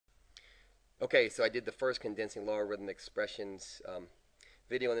Okay, so I did the first condensing logarithm expressions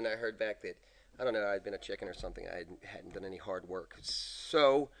video, and then I heard back that, I don't know, I'd been a chicken or something. I hadn't done any hard work.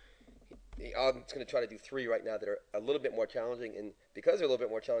 So I'm just going to try to do three right now that are a little bit more challenging, and because they're a little bit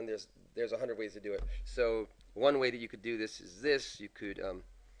more challenging, there's 100 ways to do it. So one way that you could do this is this. You could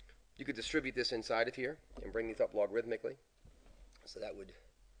distribute this inside of here and bring these up logarithmically. So that would,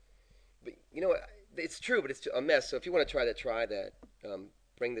 but you know what? It's true, but it's a mess. So if you want to try that.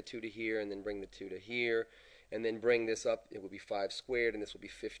 Bring the 2 to here, and then bring the 2 to here, and then bring this up. It will be 5 squared, and this will be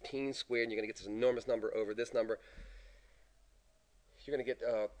 15 squared, and you're going to get this enormous number over this number. You're going to get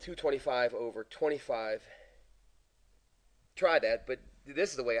 225 over 25. Try that, but this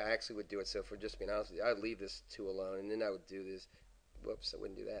is the way I actually would do it. So for just being honest with you, I'd leave this 2 alone, and then I would do this. Whoops, I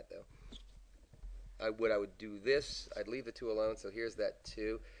wouldn't do that, though. I would do this. I'd leave the 2 alone, so here's that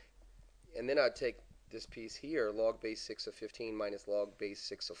 2. And then I'd take this piece here, log base 6 of 15 minus log base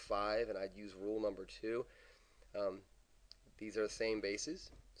 6 of 5, and I'd use rule number 2. These are the same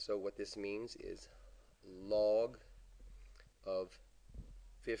bases, so what this means is log of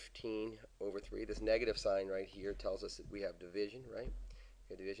 15 over 3. This negative sign right here tells us that we have division, right?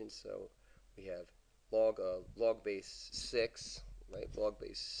 We have division, so we have log base 6, right? Log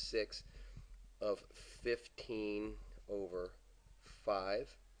base 6 of 15 over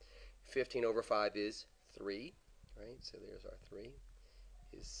 5. 15 over 5 is 3, right? So there's our 3,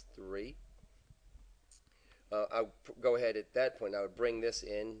 is 3. I would go ahead at that point. I would bring this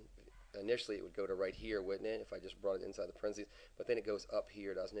in. Initially, it would go to right here, wouldn't it, if I just brought it inside the parentheses? But then it goes up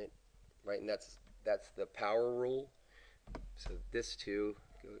here, doesn't it? Right, and that's the power rule. So this 2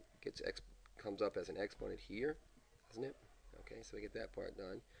 comes up as an exponent here, doesn't it? Okay, so we get that part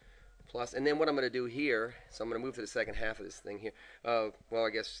done. Plus, and then what I'm going to do here, so I'm going to move to the second half of this thing here. Well, I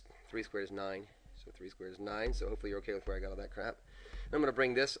guess 3 squared is 9. So 3 squared is 9. So hopefully you're okay with where I got all that crap. And I'm going to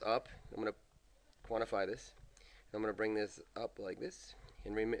bring this up. I'm going to quantify this. And I'm going to bring this up like this.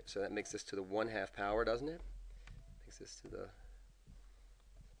 And so that makes this to the 1/2 power, doesn't it? Makes this to the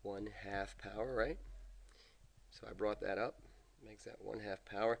 1/2 power, right? So I brought that up. Makes that 1/2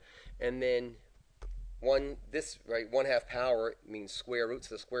 power. And then 1/2 power means square root.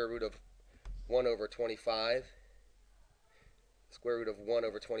 So the square root of 1 over 25. Square root of 1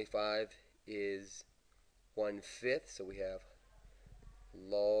 over 25 is 1/5. So we have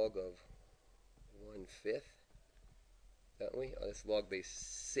log of 1/5. Don't we? Oh, that's log base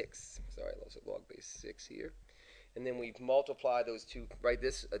 6. Sorry, let's log base 6 here. And then we multiply those two, right?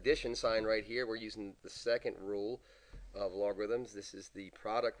 This addition sign right here, we're using the second rule of logarithms. This is the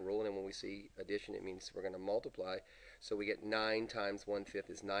product rule, and when we see addition, it means we're going to multiply. So we get 9 times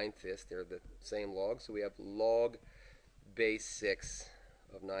 1/5 is 9/5. They're the same log. So we have log base 6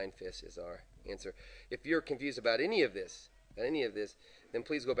 of 9/5 is our answer. If you're confused about any of this, then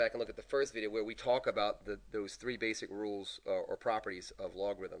please go back and look at the first video where we talk about those 3 basic rules or properties of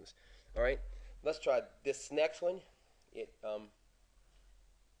logarithms. All right, let's try this next one. All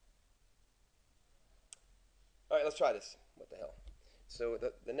right, let's try this. What the hell? So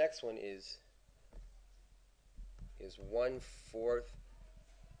the next one is 1/4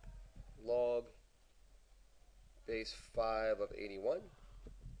 log base 5 of 81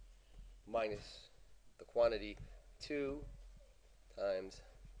 minus the quantity 2 times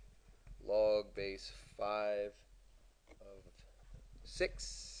log base 5 of 6.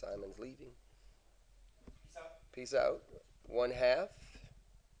 Simon's leaving. Peace out. Peace out. 1/2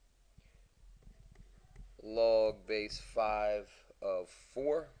 log base 5 of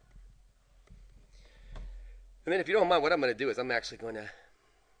 4. And then if you don't mind, what I'm going to do is this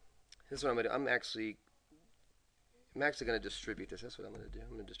is what I'm going to do. I'm actually going to distribute this. That's what I'm going to do.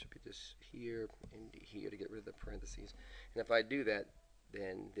 I'm going to distribute this here and here to get rid of the parentheses. And if I do that,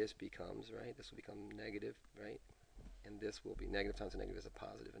 then this becomes, right? This will become negative, right? And this will be negative times a negative is a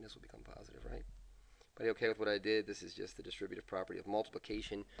positive, and this will become positive, right? But are you okay with what I did? This is just the distributive property of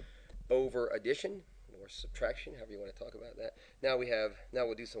multiplication over addition or subtraction, however you want to talk about that. Now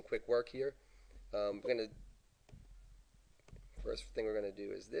we'll do some quick work here. First thing we're going to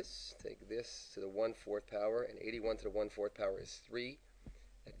do is this. Take this to the 1/4 power, and 81 to the 1/4 power is 3.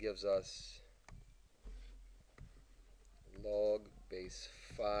 That gives us log base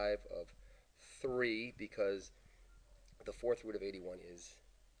 5 of 3, because the 4th root of 81 is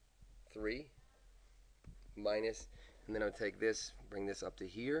 3, minus, and then I'll take this, bring this up to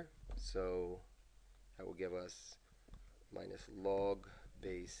here, so that will give us minus log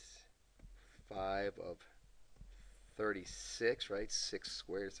base 5 of 36, right? 6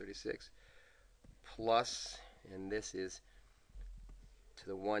 squared is 36, plus, and this is to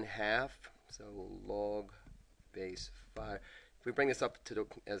the 1/2, so log base 5. if we bring this up to the,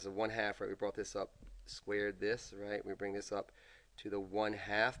 as a 1/2, right, we brought this up, squared this, right, we bring this up to the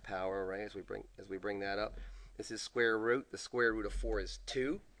 1/2 power, right, as we bring that up. This is square root. The square root of 4 is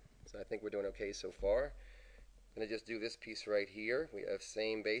 2, so I think we're doing okay so far. I'm going to just do this piece right here. We have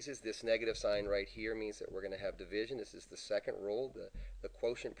same basis. This negative sign right here means that we're going to have division. This is the second rule, the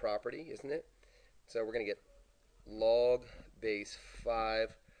quotient property, isn't it? So we're going to get log base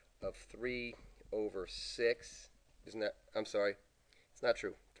 5 of 3 over 6. Isn't that, I'm sorry, it's not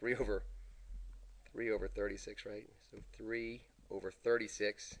true. 3 over 36, right? So 3 over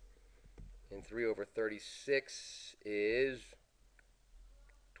 36, and 3 over 36 is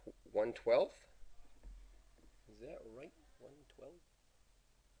 1/12. Is that right? 1/12?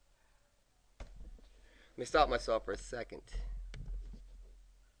 Let me stop myself for a second.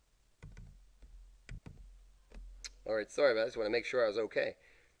 All right, sorry about that. I just want to make sure I was okay.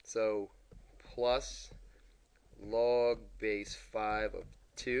 So plus log base 5 of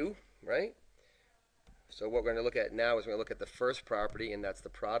 2, right? So what we're going to look at now is we're going to look at the first property, and that's the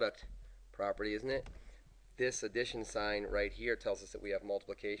product property, isn't it? This addition sign right here tells us that we have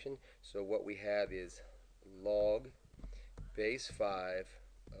multiplication. So what we have is log base 5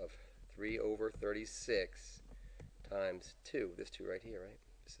 of 3 over 36 times 2. This 2 right here, right?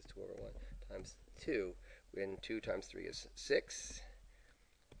 This is 2 over 1 times 2. And 2 times 3 is 6.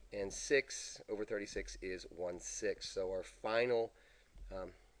 And 6 over 36 is 1/6. So our final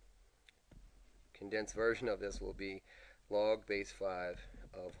condensed version of this will be log base 5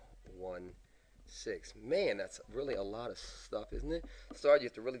 of 1/6. Man, that's really a lot of stuff, isn't it? Start, you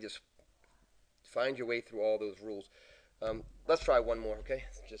have to really just find your way through all those rules. Let's try one more, okay?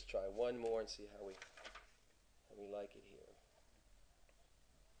 Let's just try one more and see how we like it here.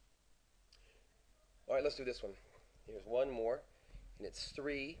 All right, let's do this one. Here's one more, and it's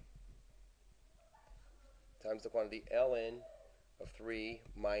 3 times the quantity ln of 3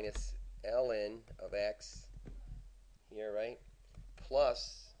 minus ln of x here, right?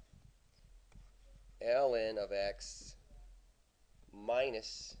 Plus ln of x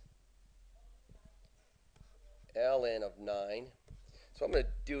minus ln of 9. So what I'm going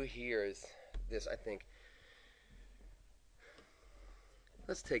to do here is this, I think.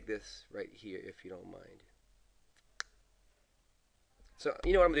 Let's take this right here, if you don't mind. So,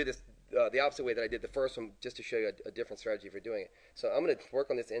 you know what, I'm going to do this the opposite way that I did the first one, just to show you a different strategy for doing it. So I'm going to work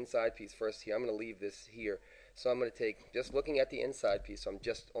on this inside piece first here. I'm going to leave this here. So I'm going to take, just looking at the inside piece, so I'm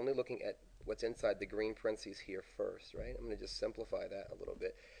just only looking at what's inside the green parentheses here first, right? I'm going to just simplify that a little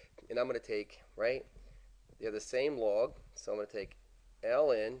bit. And I'm going to take, right, they're the same log, so I'm going to take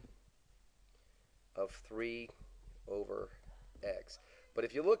ln of 3 over x. But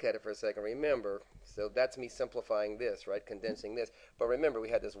if you look at it for a second, remember, so that's me simplifying this, right, condensing this. But remember, we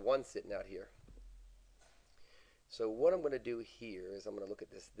had this 1 sitting out here. So what I'm going to do here is I'm going to look at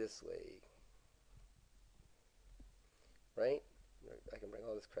this way, right? I can bring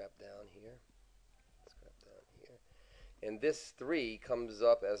all this crap down here. And this 3 comes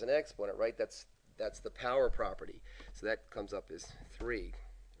up as an exponent, right? That's the power property. So that comes up as 3,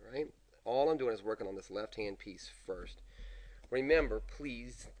 right? All I'm doing is working on this left-hand piece first. Remember,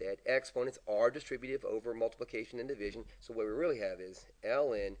 please, that exponents are distributive over multiplication and division. So what we really have is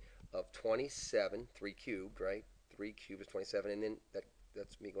ln of 27, 3 cubed, right? 3 cubed is 27, and then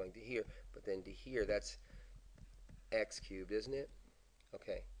that's me going to here. But then to here, that's x cubed, isn't it?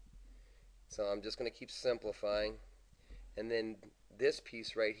 Okay. So I'm just going to keep simplifying. And then this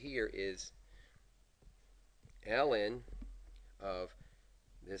piece right here is ln of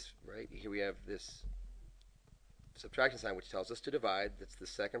this, right? Here we have this subtraction sign, which tells us to divide. That's the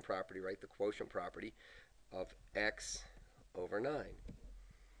second property, right? The quotient property of x over 9,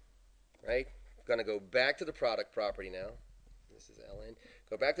 right? I'm going to go back to the product property now. This is ln.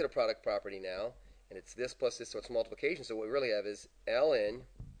 Go back to the product property now, and it's this plus this, so it's multiplication. So what we really have is ln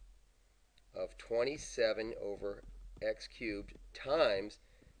of 27 over x cubed times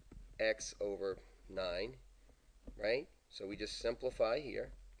x over 9, right? So we just simplify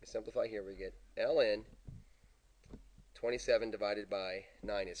here. We get ln 27 divided by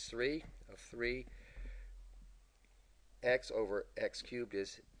 9 is 3 of 3. X over x cubed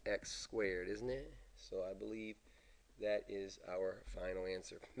is x squared, isn't it? So I believe that is our final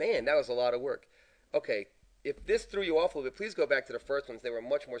answer. Man, that was a lot of work. Okay, if this threw you off a little bit, please go back to the first ones. They were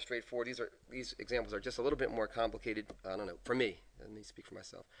much more straightforward. These examples are just a little bit more complicated. I don't know, for me. Let me speak for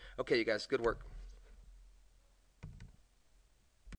myself. Okay, you guys, good work.